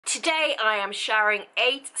Today I am sharing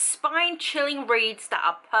 8 spine-chilling reads that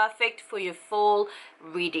are perfect for your fall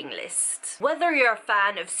reading list. Whether you're a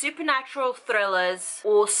fan of supernatural thrillers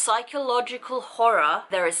or psychological horror,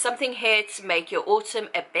 there is something here to make your autumn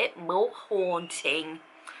a bit more haunting.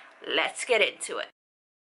 Let's get into it.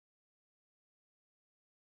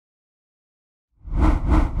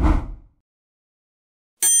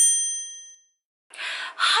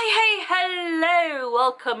 Hi, hello,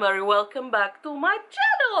 welcome or welcome back to my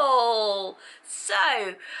channel.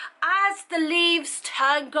 So, as the leaves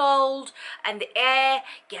turn gold and the air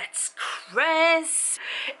gets crisp,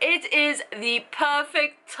 it is the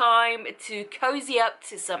perfect time to cozy up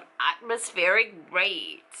to some atmospheric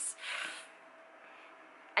reads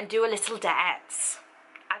and do a little dance.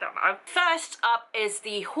 I don't know. First up is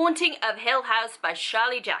The Haunting of Hill House by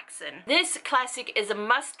Shirley Jackson. This classic is a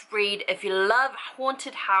must-read if you love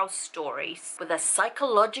haunted house stories with a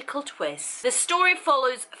psychological twist. The story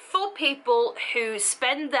follows 4 people who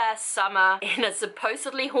spend their summer in a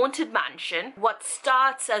supposedly haunted mansion. What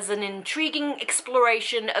starts as an intriguing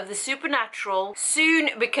exploration of the supernatural soon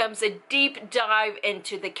becomes a deep dive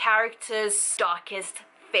into the characters' darkest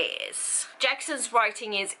fears. Jackson's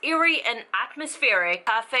writing is eerie and atmospheric,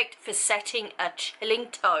 perfect for setting a chilling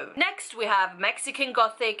tone. Next we have Mexican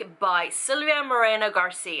Gothic by Silvia Moreno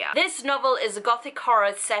Garcia. This novel is a gothic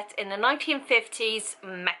horror set in the 1950s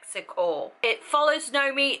Mexico. It follows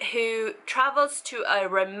Nomi, who travels to a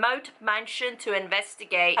remote mansion to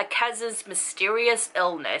investigate her cousin's mysterious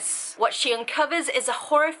illness. What she uncovers is a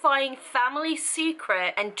horrifying family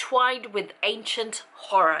secret entwined with ancient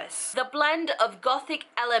horrors. The blend of gothic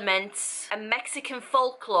elements and Mexican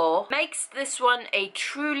folklore makes this one a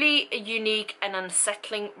truly unique and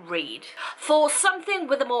unsettling read. For something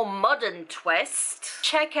with a more modern twist,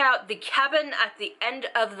 check out The Cabin at the End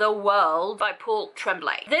of the World by Paul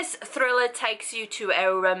Tremblay. This thriller takes you to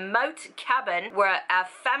a remote cabin where a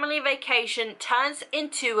family vacation turns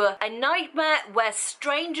into a nightmare where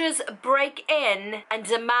strangers break in and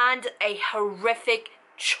demand a horrific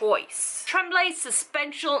choice. Tremblay's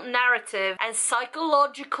suspenseful narrative and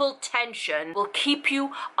psychological tension will keep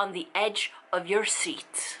you on the edge of your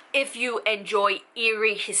seat. If you enjoy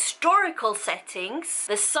eerie historical settings,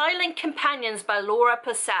 The Silent Companions by Laura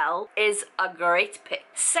Purcell is a great pick.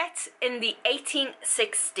 Set in the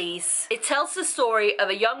 1860s, it tells the story of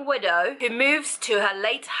a young widow who moves to her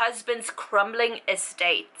late husband's crumbling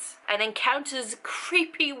estate and encounters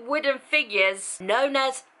creepy wooden figures known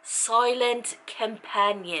as Silent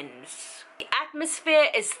Companions. The atmosphere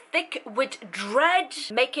is thick with dread,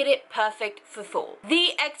 making it perfect for fall.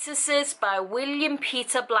 The Exorcist by William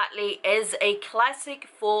Peter Blatty is a classic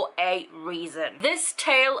for a reason. This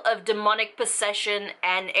tale of demonic possession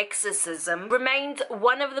and exorcism remains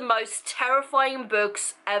one of the most terrifying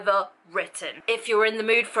books ever written. If you're in the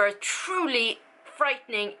mood for a truly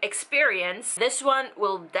frightening experience, this one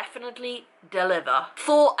will definitely deliver.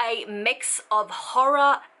 For a mix of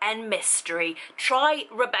horror and mystery, try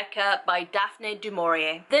Rebecca by Daphne du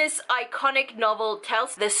Maurier. This iconic novel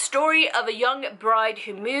tells the story of a young bride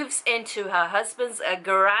who moves into her husband's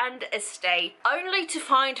grand estate only to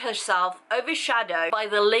find herself overshadowed by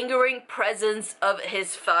the lingering presence of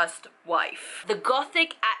his first wife. The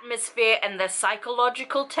gothic atmosphere and the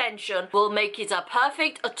psychological tension will make it a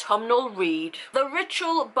perfect autumnal read. The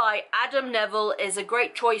Ritual by Adam Neville is a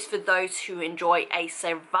great choice for those who enjoy a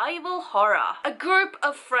survival horror. A group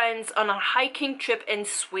of friends on a hiking trip in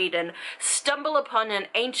Sweden stumble upon an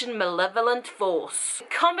ancient malevolent force.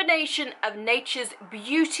 The combination of nature's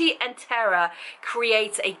beauty and terror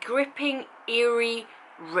creates a gripping, eerie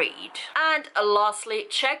read. And lastly,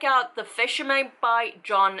 check out The Fisherman by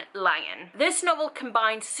John Langan. This novel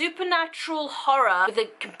combines supernatural horror with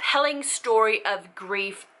a compelling story of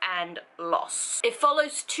grief and loss. It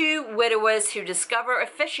follows 2 widowers who discover a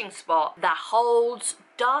fishing spot that holds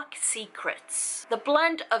dark secrets. The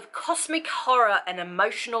blend of cosmic horror and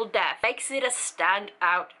emotional depth makes it a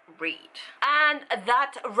standout read. And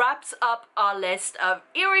that wraps up our list of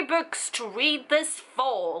eerie books to read this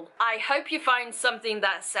fall. I hope you find something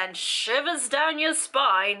that sends shivers down your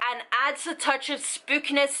spine and adds a touch of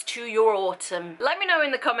spookiness to your autumn. Let me know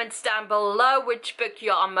in the comments down below which book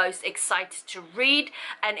you are most excited to read,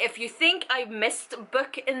 and if you think I've missed a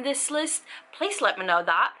book in this list, please let me know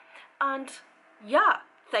that. And yeah,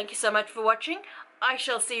 thank you so much for watching. I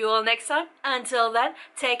shall see you all next time. Until then,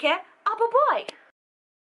 take care. Bye-bye.